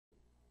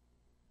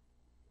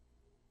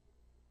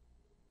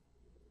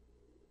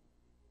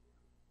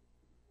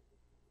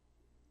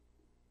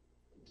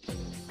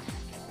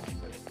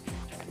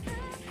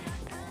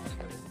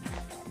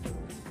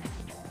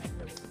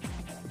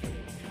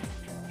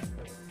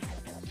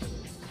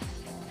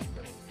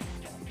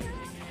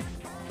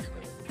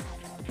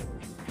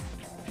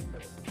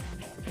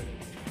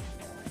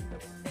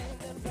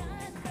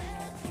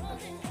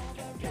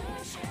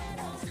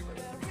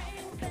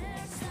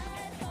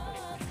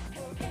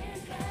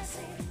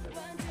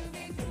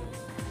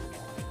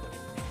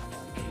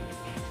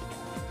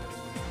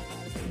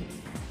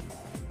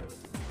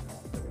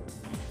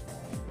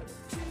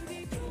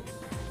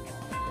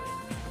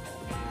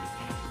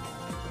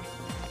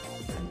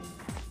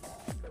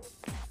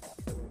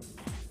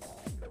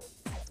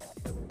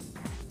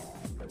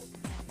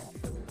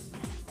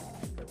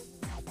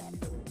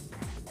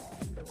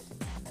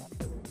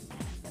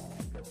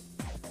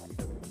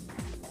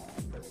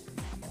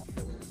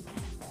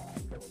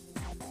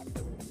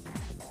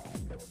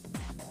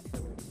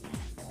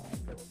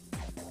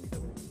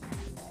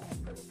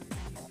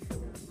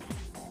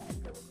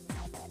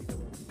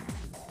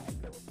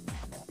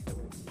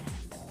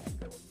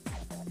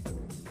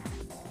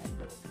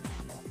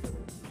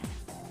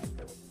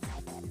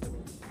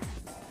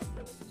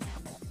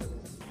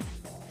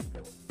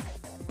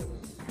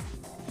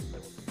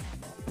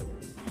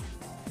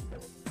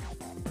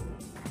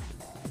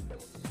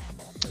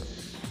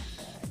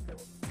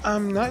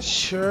I'm not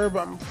sure,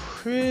 but I'm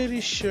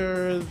pretty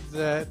sure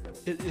that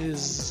it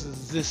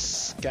is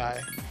this guy.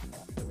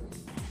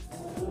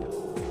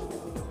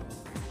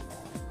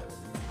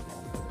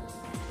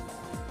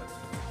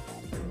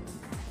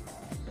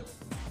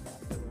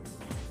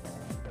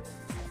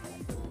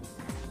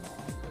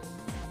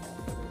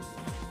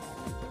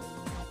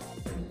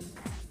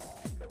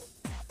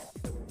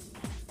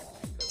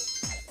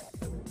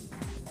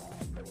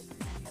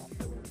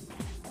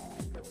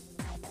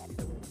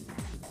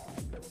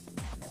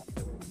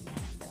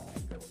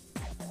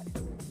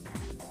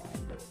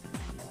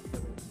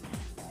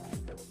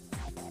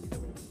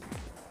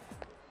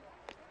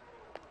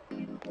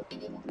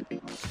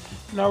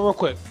 Now, real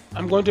quick,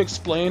 I'm going to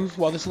explain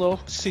while this little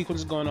sequence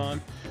is going on.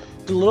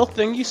 The little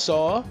thing you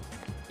saw,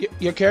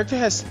 your character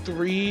has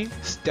 3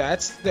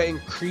 stats that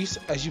increase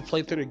as you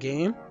play through the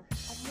game.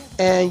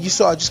 And you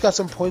saw I just got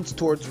some points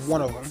towards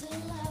one of them.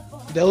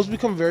 Those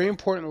become very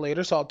important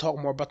later, so I'll talk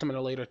more about them at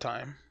a later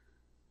time.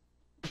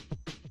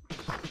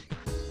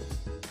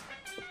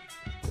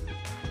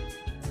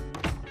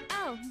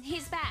 Oh,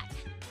 he's back.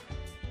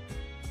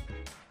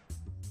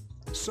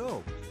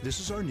 So, this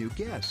is our new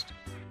guest.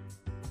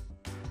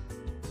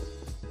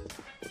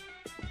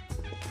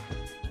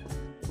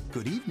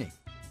 Good evening.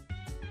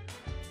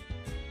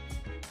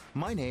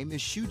 My name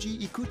is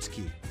Shuji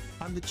Ikutsuki.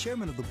 I'm the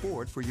chairman of the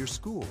board for your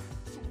school.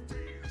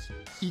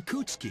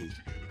 Ikutsuki.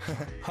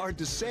 Hard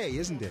to say,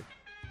 isn't it?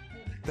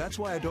 That's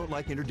why I don't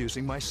like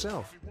introducing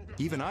myself.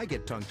 Even I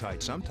get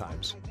tongue-tied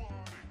sometimes.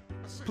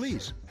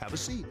 Please, have a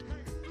seat.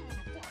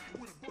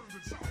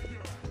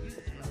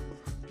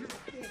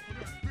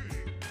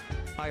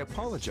 I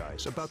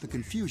apologize about the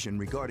confusion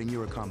regarding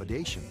your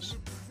accommodations.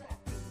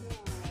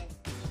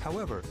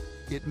 However,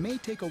 it may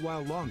take a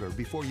while longer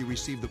before you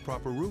receive the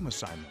proper room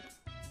assignment.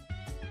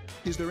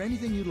 Is there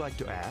anything you'd like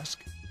to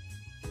ask?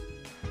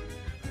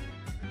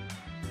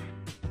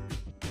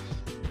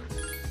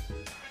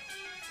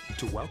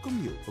 To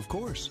welcome you, of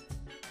course.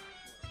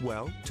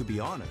 Well, to be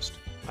honest,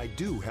 I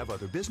do have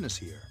other business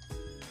here.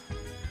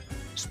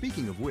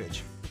 Speaking of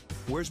which,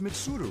 where's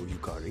Mitsuru,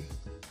 Yukari?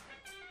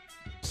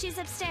 She's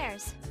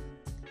upstairs.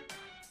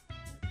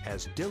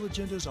 As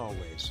diligent as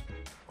always,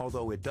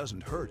 although it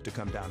doesn't hurt to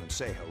come down and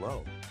say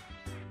hello.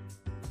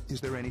 Is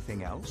there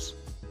anything else?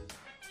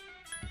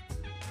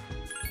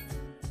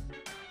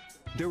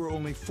 There were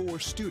only 4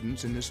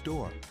 students in this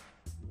dorm.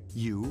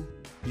 You,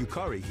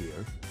 Yukari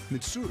here,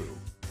 Mitsuru,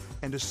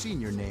 and a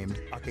senior named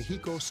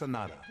Akihiko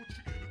Sanada.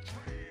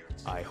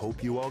 I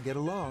hope you all get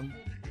along.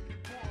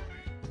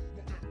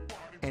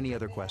 Any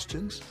other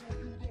questions?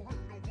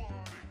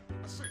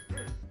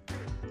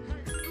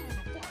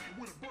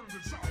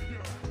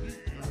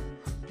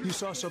 You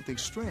saw something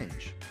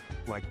strange.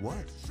 Like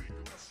what?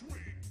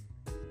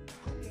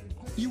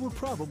 You were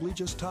probably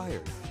just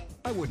tired.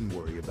 I wouldn't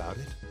worry about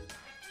it.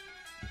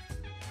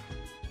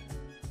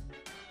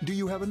 Do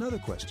you have another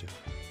question?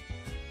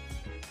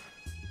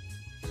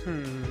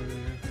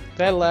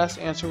 That last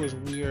answer was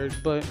weird,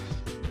 but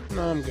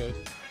no, I'm good.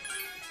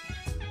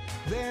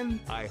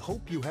 Then I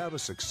hope you have a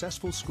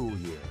successful school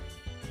year.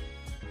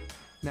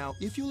 Now,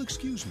 if you'll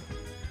excuse me.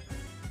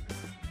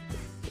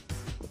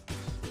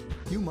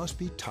 You must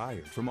be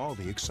tired from all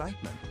the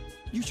excitement.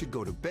 You should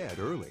go to bed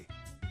early.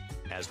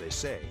 As they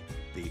say,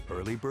 the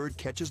early bird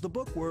catches the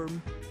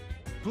bookworm.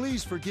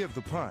 Please forgive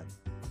the pun.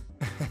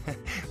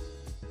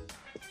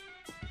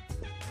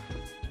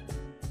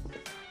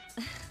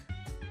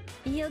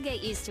 You'll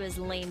get used to his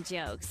lame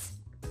jokes.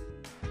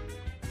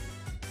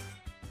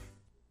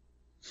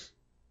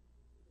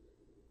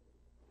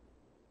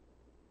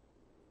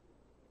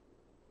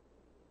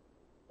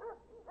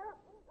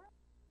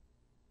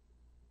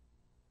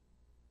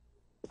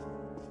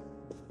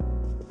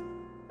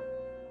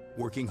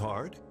 Working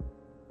hard?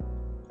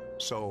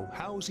 So,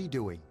 how's he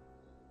doing?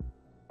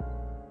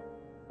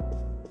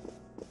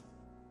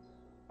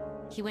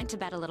 He went to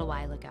bed a little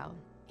while ago.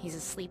 He's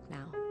asleep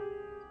now.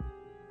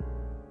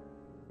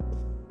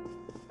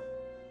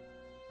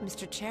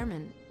 Mr.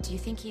 Chairman, do you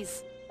think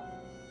he's...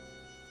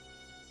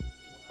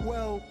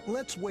 Well,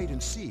 let's wait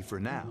and see for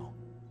now.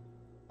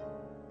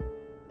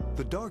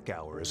 The dark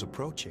hour is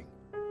approaching.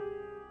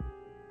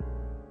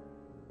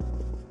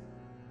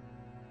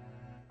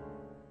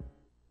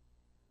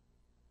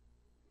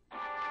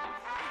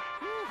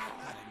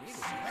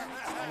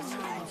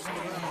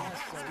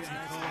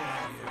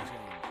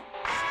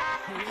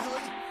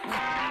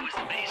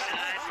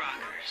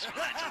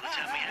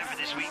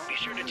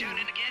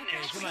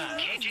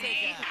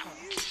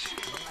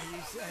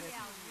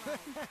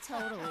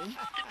 Totally.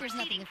 There's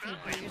nothing a few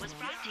Program beers was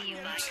brought to you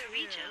by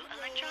Carito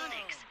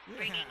Electronics,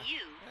 bringing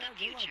you the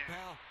future.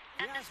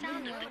 At the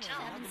sound of the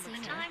tone, the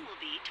time will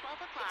be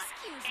 12 o'clock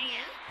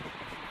a.m.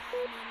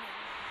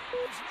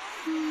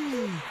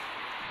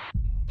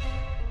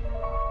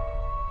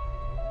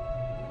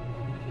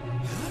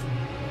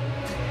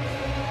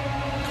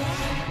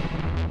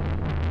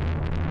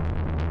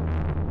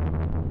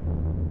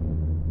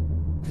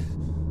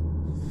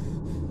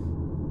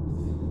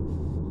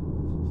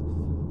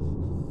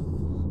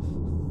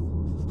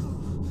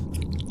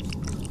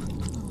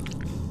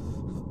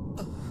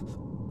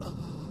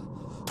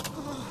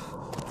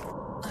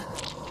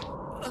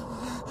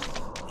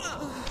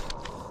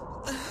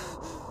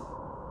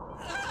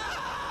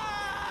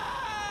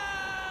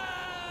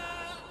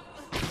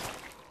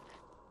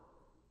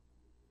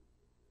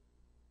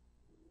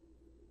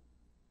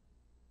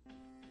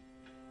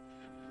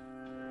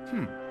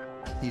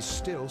 He's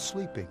still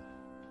sleeping.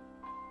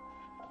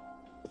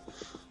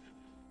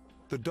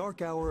 The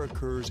dark hour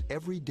occurs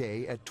every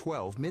day at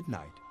 12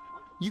 midnight.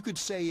 You could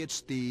say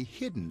it's the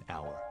hidden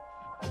hour.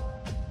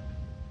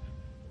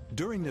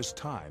 During this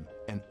time,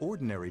 an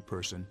ordinary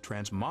person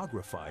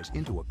transmogrifies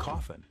into a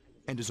coffin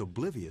and is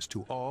oblivious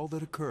to all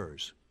that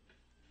occurs.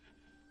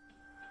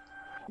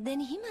 Then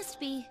he must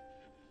be...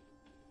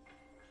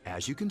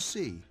 As you can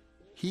see,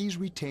 he's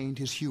retained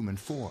his human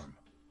form.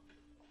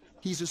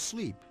 He's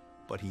asleep,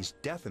 but he's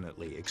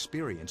definitely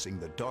experiencing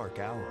the dark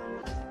hour.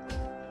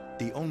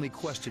 The only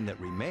question that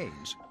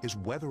remains is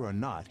whether or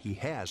not he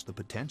has the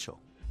potential.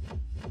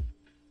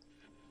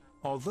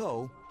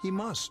 Although, he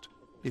must.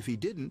 If he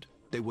didn't,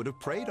 they would have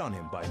preyed on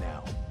him by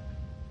now.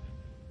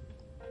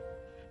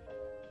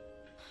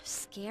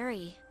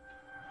 Scary.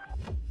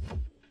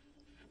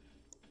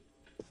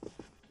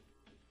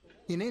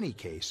 In any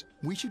case,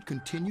 we should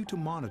continue to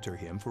monitor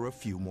him for a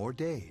few more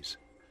days.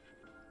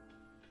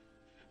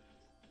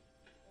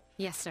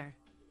 Yes, sir.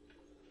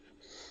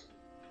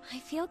 I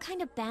feel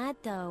kind of bad,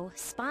 though,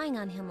 spying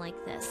on him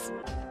like this.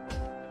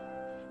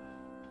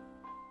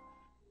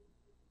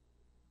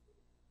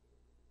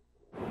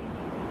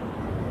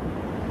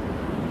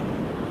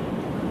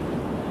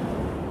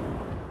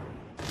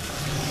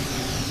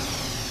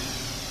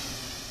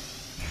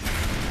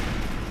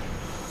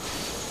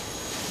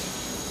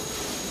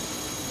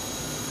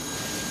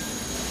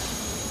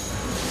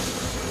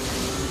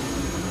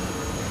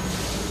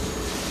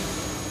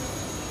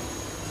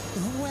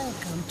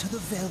 Welcome to the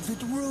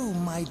Velvet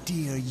Room, my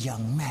dear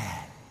young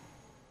man.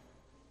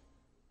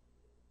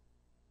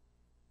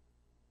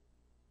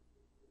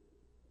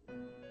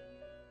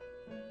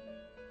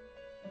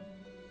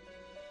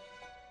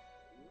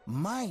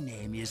 My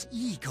name is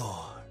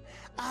Igor.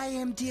 I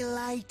am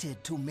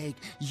delighted to make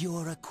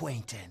your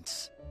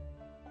acquaintance.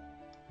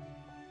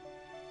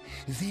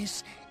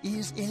 This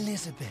is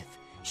Elizabeth.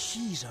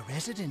 She's a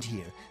resident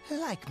here,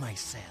 like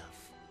myself.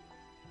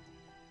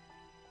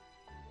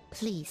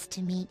 Pleased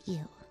to meet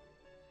you.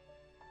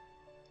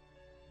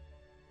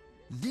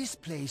 This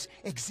place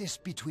exists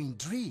between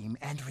dream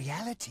and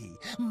reality,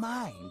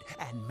 mind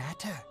and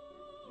matter.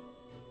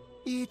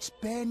 It's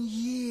been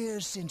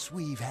years since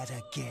we've had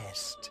a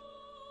guest.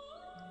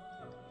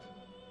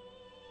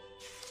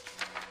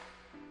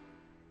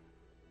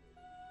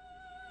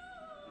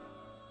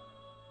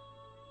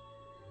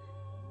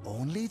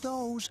 Only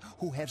those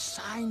who have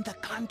signed the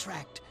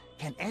contract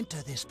can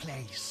enter this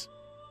place.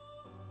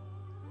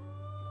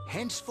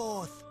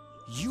 Henceforth,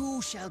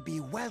 you shall be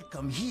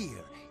welcome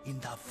here in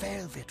the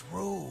Velvet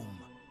Room.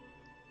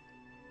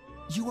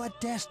 You are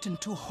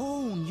destined to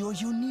hone your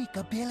unique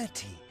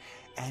ability,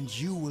 and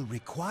you will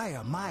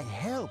require my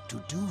help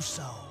to do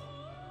so.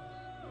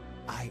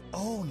 I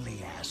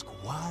only ask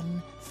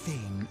one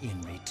thing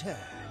in return: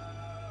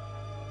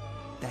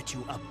 that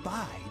you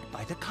abide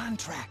by the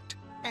contract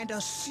and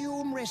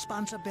assume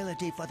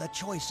responsibility for the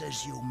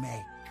choices you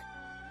make.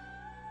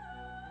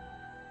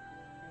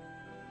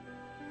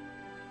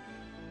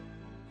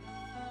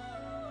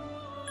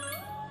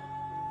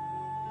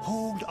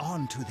 Hold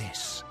on to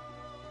this.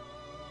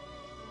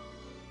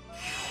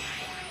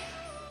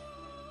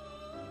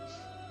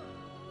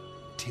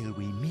 Till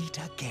we meet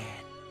again.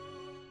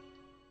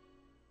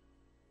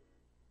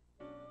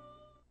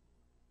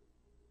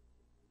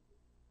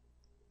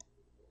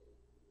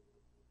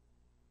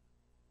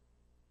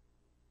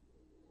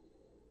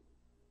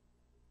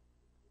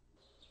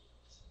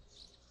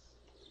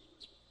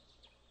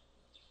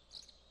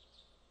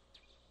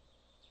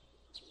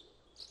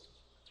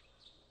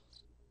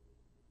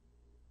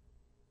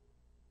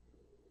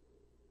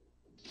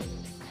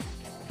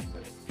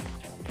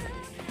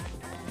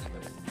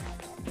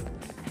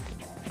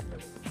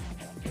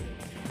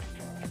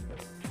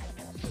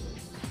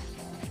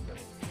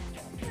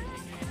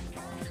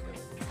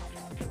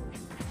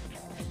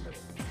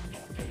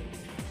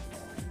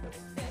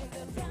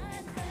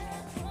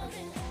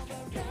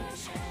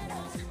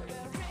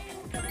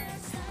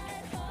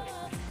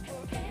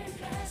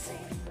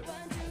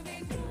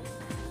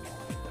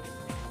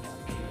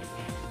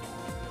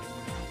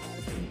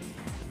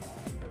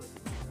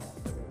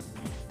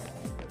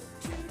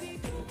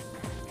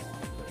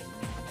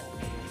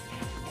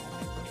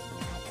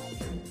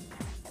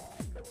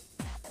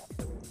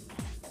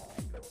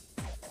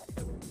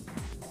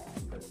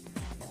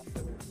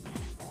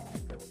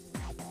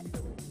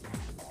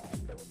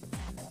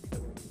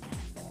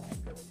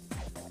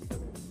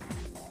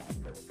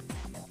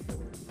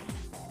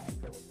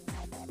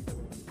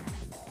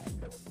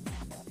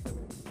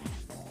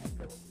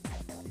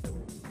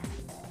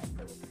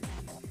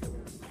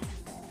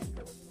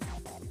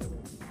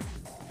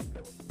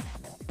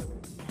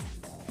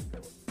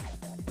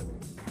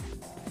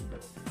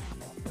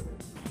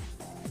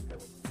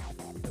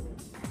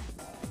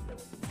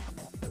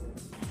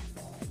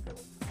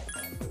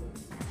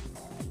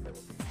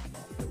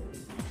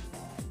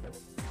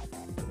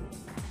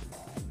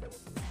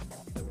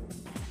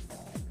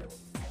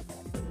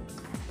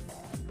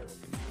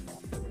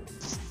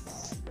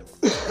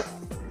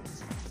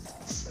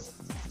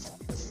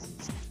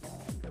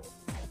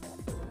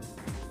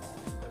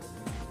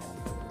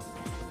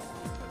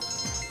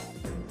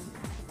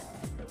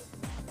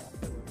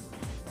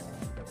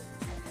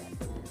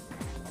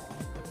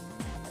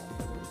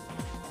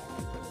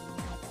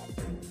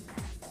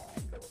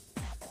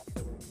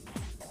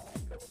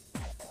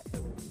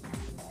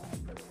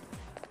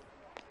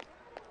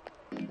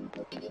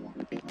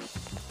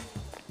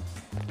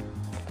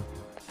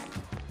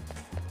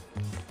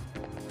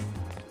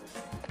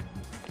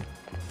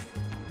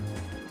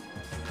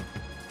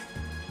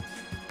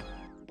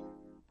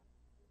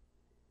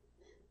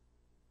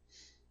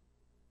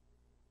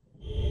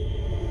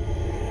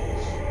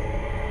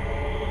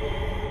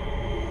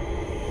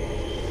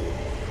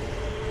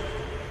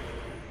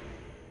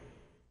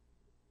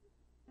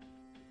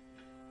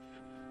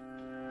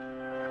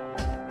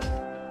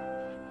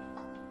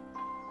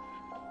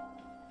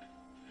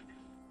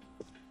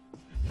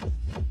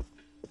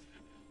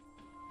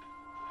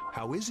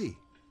 How is he?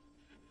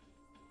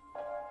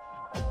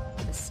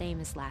 The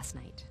same as last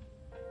night.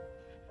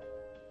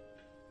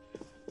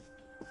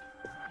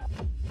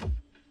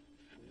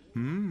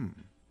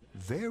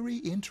 Very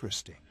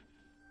interesting.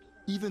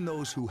 Even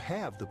those who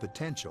have the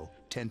potential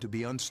tend to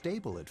be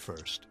unstable at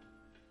first.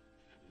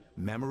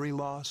 Memory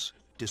loss,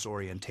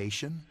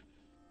 disorientation.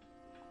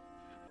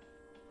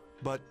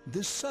 But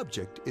this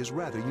subject is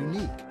rather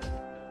unique.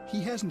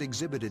 He hasn't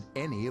exhibited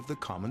any of the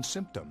common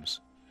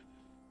symptoms.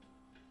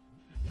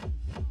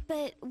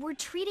 But we're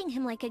treating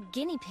him like a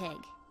guinea pig.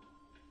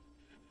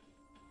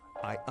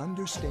 I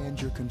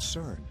understand your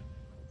concern,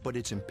 but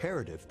it's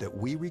imperative that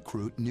we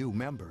recruit new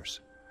members.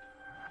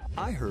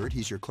 I heard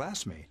he's your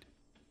classmate.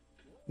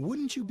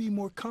 Wouldn't you be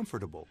more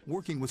comfortable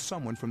working with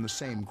someone from the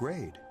same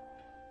grade?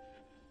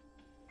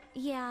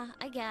 Yeah,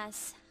 I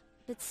guess.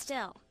 But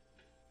still.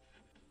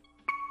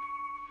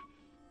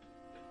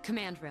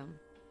 Command room.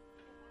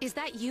 Is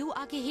that you,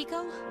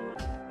 Akihiko?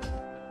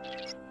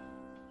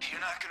 You're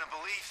not gonna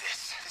believe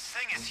this. This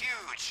thing is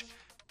huge.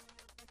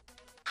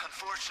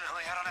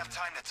 Unfortunately, I don't have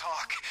time to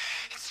talk.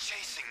 It's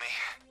chasing me.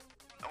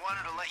 I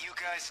wanted to let you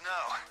guys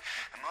know.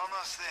 I'm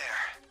almost there.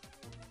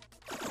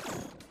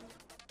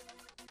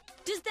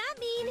 Does that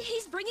mean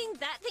he's bringing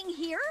that thing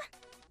here?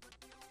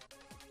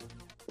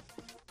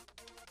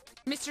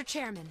 Mr.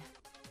 Chairman,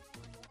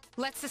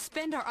 let's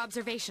suspend our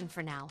observation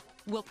for now.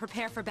 We'll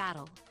prepare for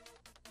battle.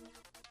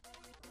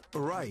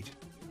 Right.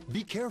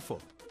 Be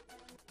careful.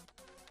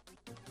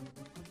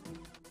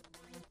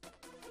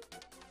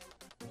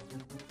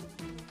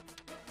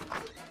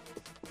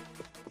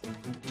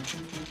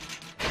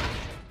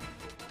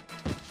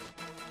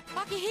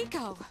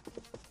 Akihiko!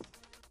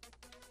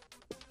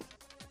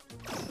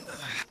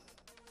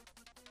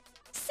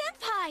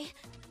 Senpai!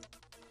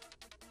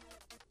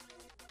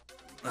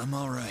 I'm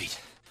all right.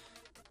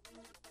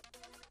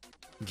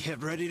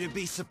 Get ready to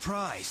be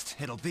surprised.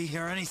 It'll be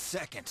here any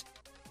second.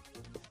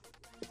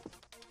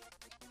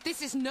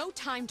 This is no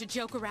time to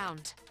joke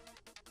around.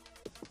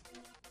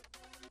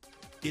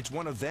 It's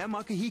one of them,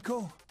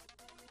 Akihiko?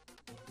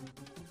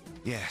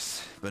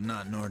 Yes, but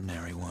not an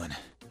ordinary one.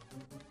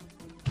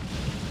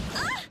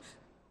 Ah!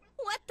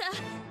 What the?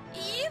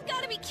 You've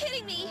got to be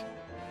kidding me!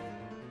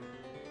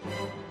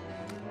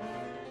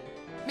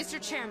 Mr.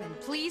 Chairman,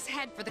 please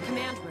head for the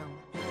command room.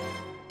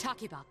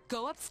 Takiba,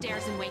 go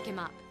upstairs and wake him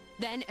up.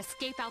 Then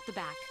escape out the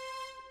back.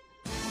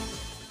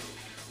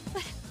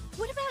 But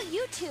what about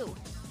you two?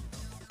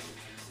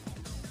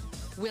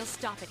 We'll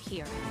stop it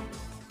here.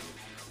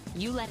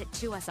 You led it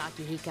to us,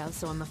 Akihiko,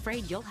 so I'm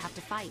afraid you'll have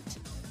to fight.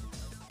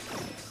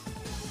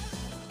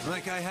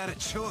 Like I had a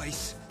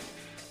choice.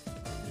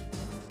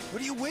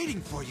 What are you waiting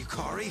for,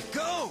 Yukari?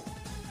 Go!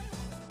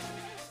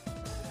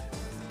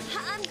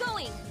 I'm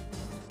going!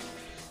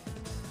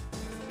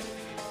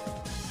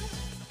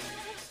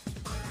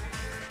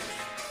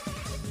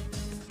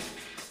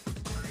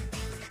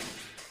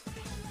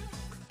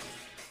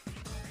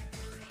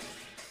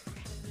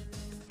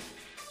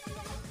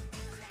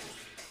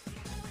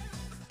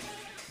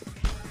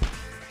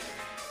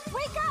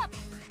 Wake up!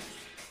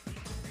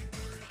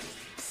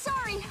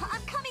 Sorry,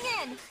 I'm coming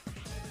in!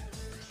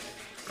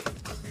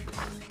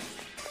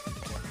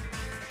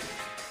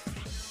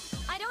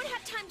 I don't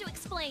have time to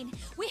explain.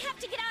 We have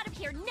to get out of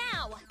here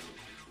now!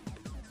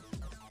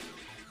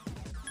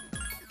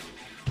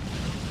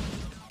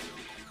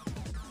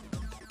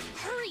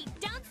 Hurry,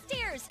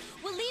 downstairs!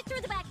 We'll leave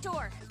through the back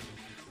door.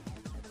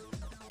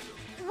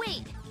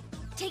 Wait,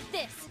 take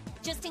this,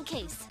 just in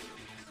case.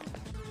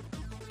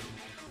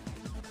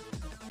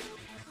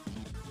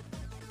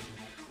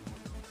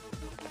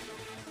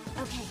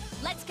 Okay,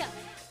 let's go.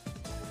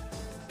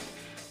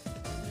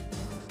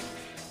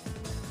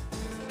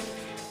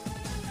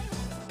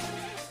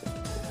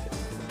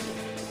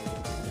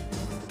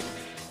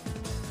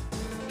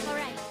 All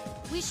right,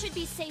 we should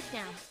be safe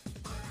now.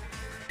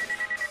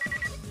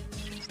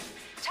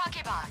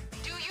 Takiba,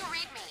 do you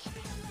read me?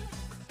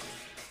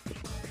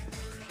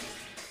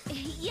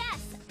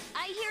 Yes,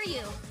 I hear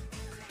you.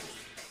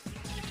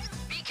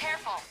 Be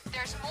careful.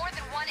 There's more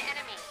than one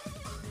enemy.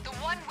 The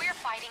one we're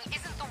fighting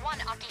isn't the one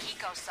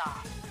Akihiko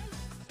saw.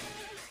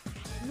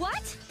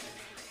 What?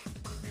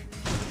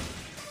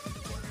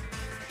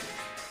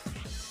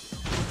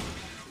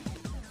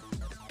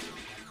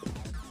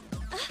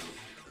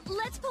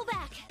 Let's pull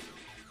back.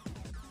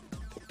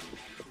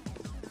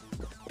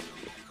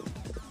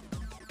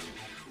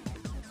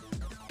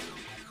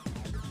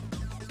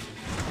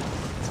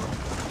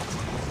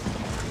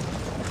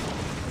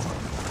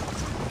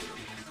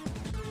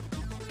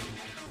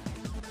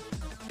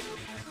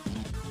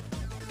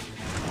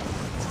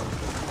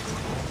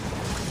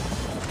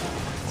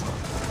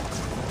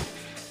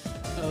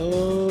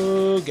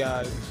 Oh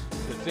god,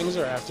 the things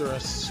are after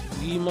us.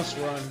 We must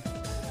run.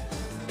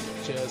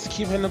 Just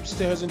keep heading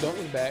upstairs and don't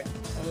look back.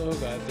 Oh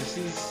god, this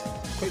is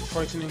quite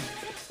frightening.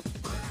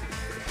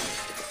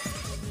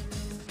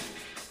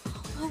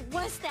 What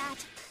was that?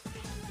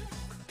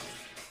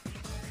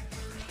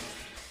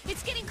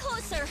 It's getting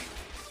closer.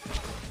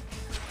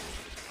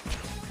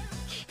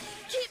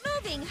 Keep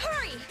moving,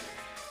 hurry!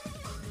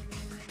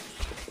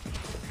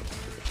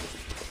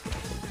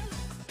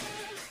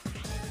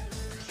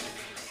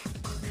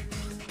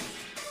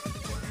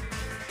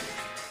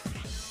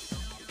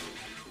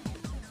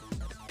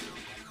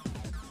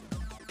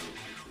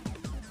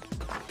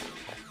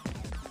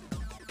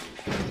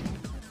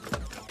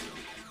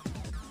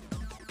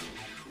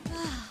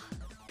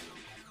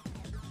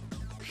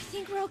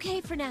 think we're okay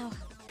for now.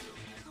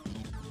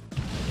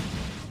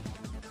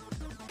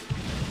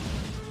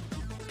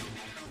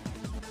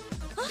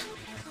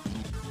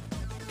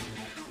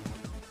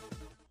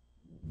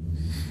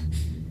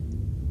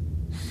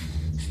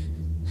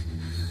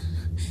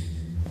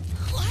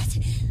 What?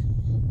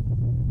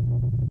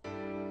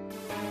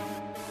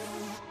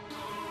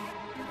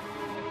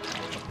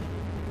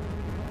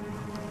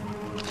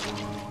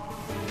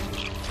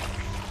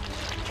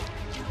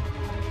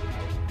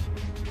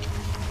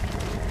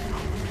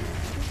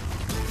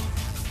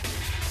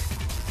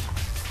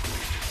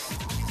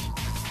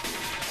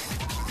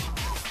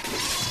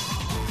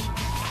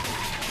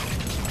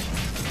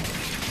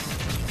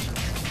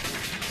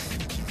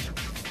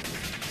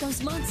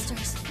 Those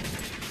monsters.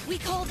 We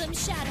call them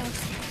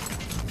shadows.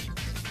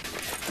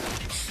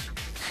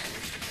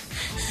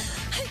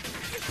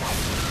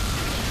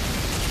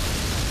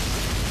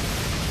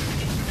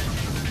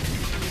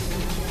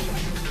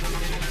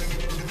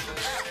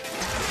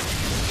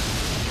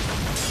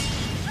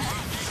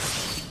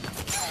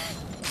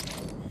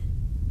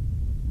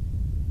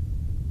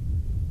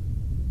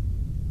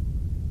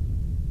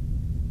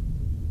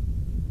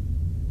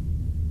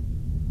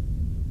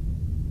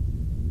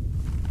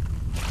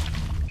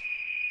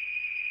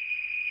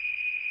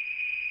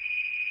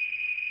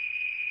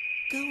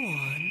 Go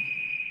on.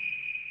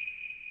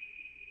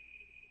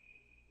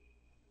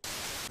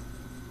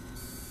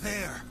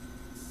 There.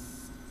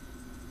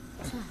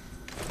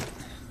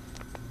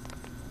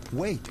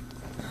 Wait.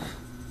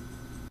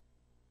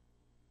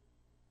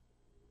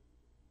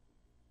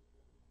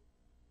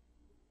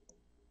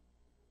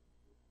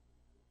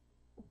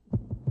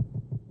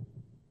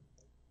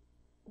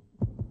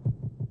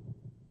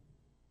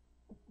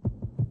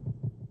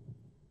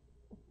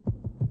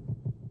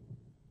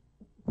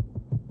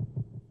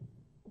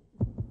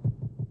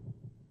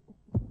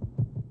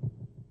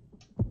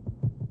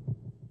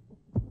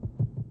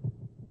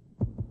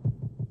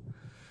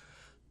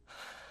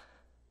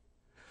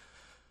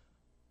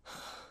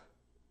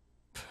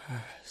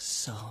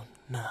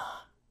 Persona.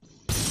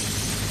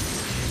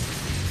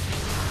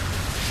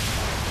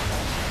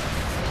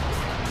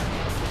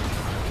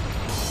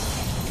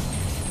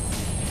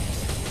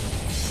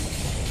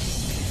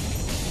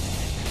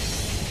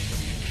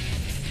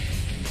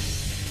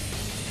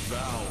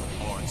 Thou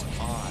art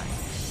I,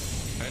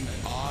 and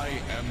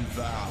I am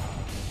thou.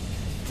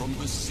 From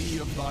the sea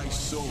of thy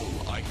soul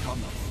I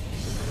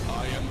cometh.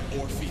 I am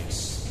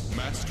Orpheus,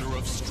 master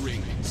of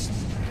strings.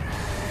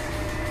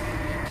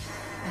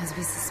 As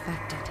we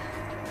suspected.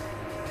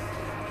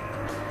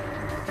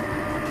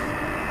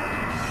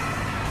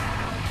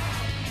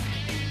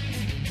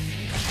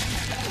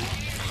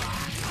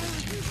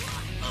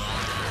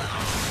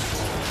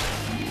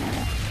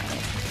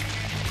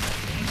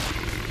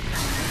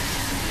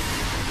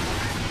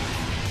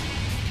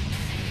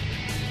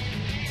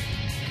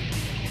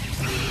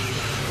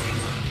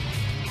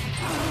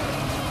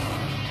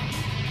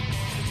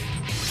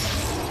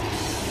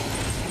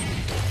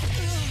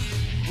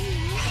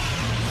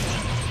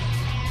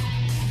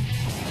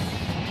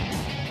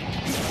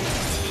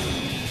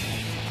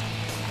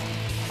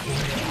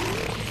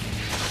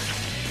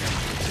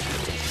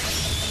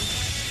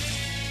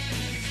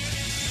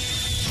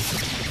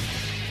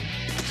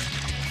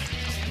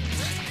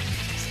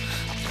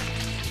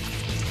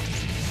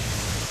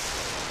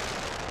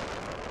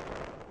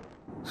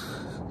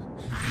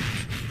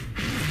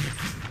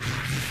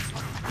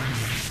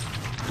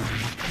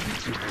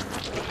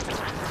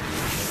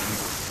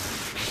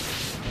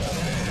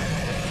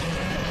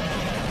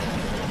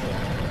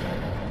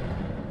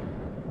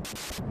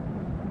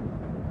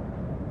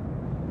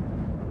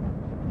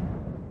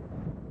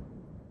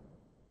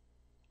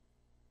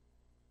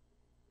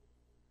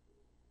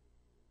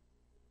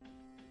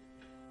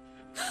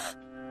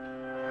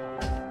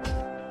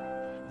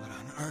 What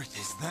on earth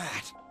is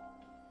that?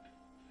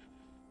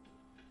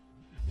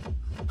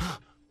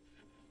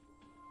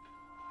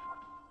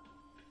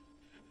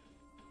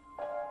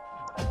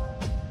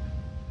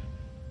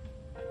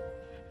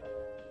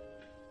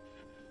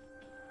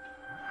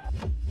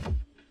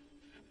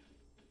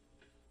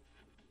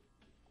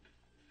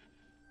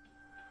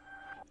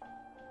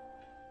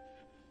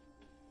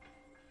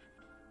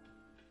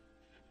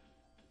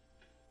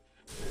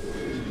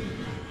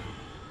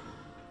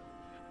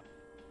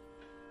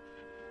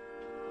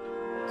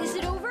 Is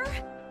it over?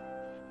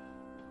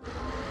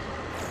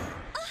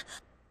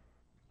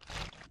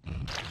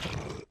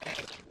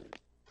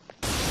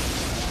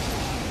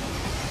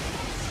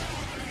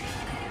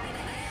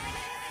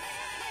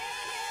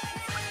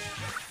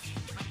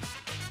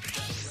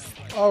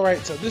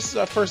 Alright, so this is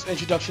our first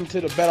introduction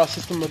to the battle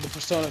system of the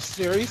Persona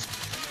series.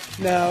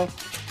 Now,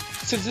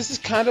 since this is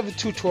kind of a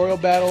tutorial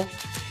battle,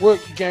 we're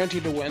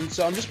guaranteed to win,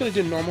 so I'm just going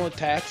to do normal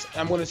attacks.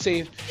 I'm going to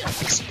save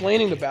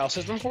explaining the battle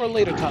system for a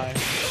later time.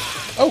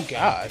 Oh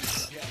god.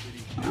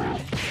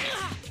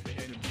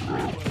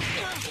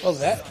 Well,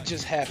 that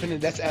just happened,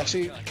 and that's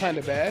actually kind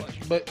of bad,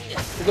 but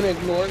we're going to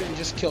ignore it and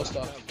just kill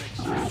stuff.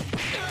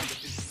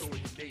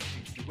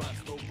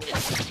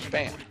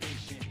 Bam.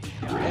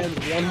 And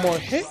one more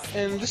hit,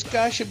 and this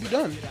guy should be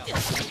done.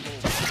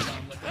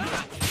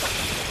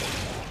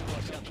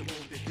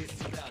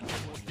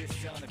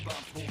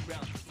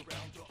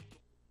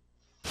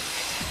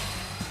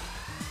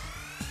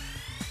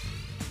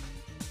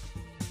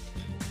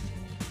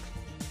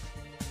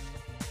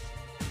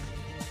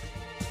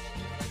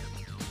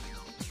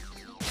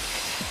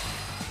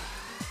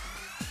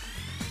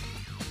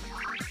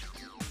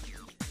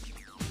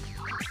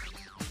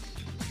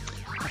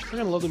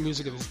 I freaking love the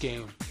music of this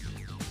game.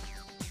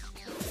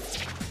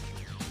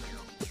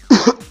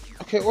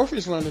 Okay,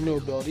 Orpheus learned a new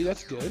ability,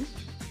 that's good.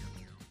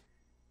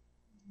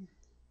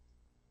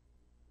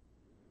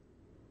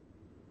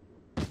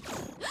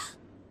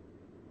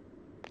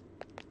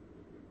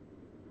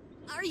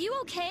 Are you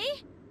okay?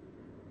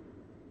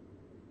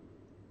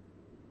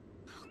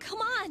 Oh, come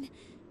on!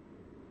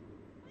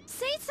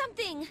 Say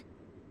something!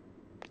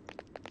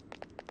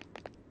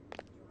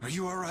 Are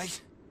you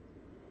alright?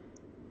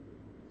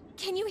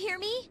 Can you hear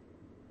me?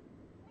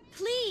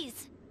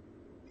 Please!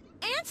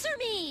 Answer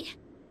me!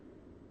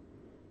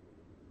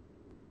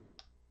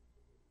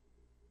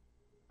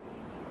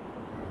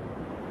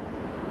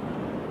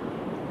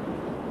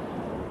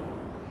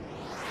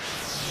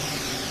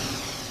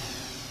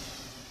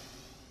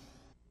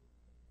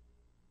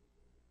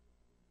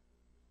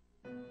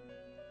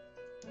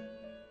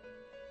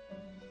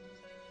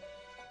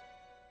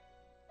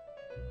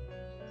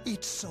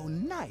 It's so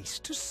nice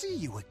to see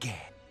you again.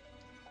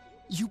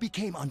 You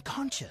became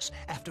unconscious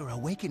after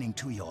awakening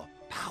to your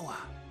power.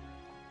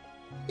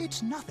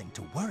 It's nothing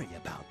to worry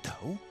about,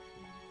 though.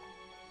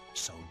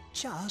 So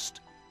just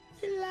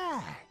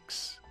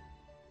relax.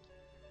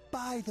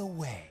 By the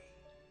way,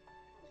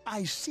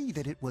 I see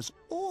that it was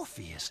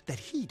Orpheus that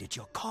heeded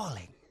your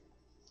calling.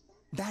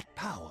 That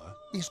power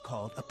is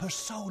called a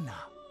persona.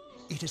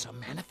 It is a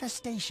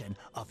manifestation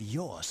of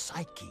your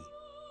psyche.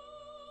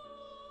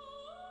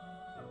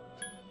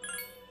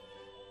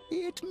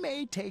 It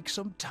may take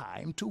some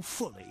time to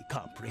fully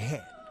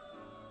comprehend.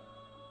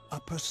 A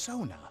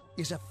persona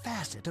is a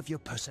facet of your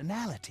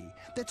personality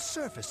that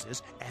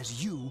surfaces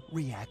as you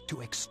react to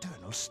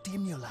external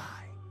stimuli.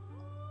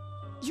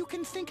 You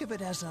can think of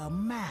it as a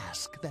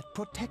mask that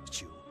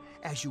protects you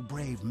as you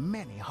brave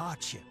many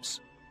hardships.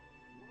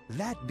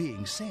 That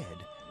being said,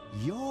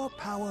 your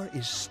power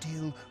is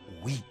still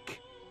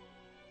weak.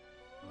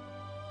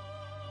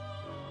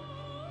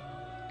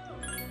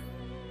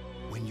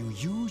 When you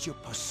use your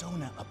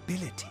persona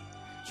ability,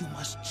 you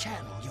must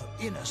channel your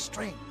inner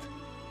strength.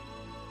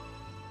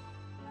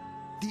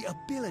 The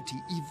ability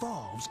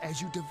evolves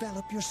as you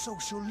develop your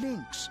social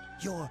links,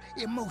 your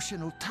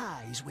emotional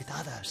ties with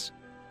others.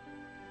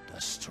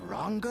 The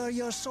stronger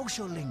your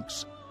social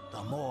links,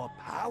 the more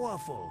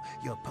powerful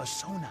your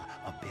persona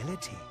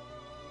ability.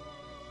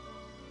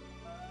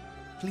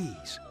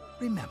 Please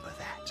remember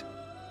that.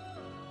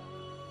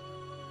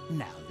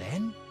 Now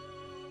then,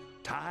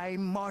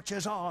 time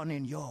marches on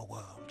in your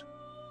world.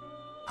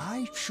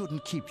 I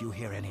shouldn't keep you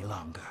here any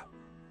longer.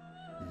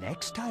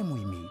 Next time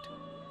we meet,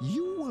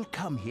 you will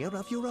come here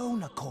of your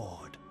own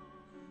accord.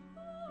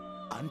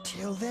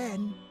 Until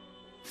then,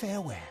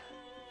 farewell.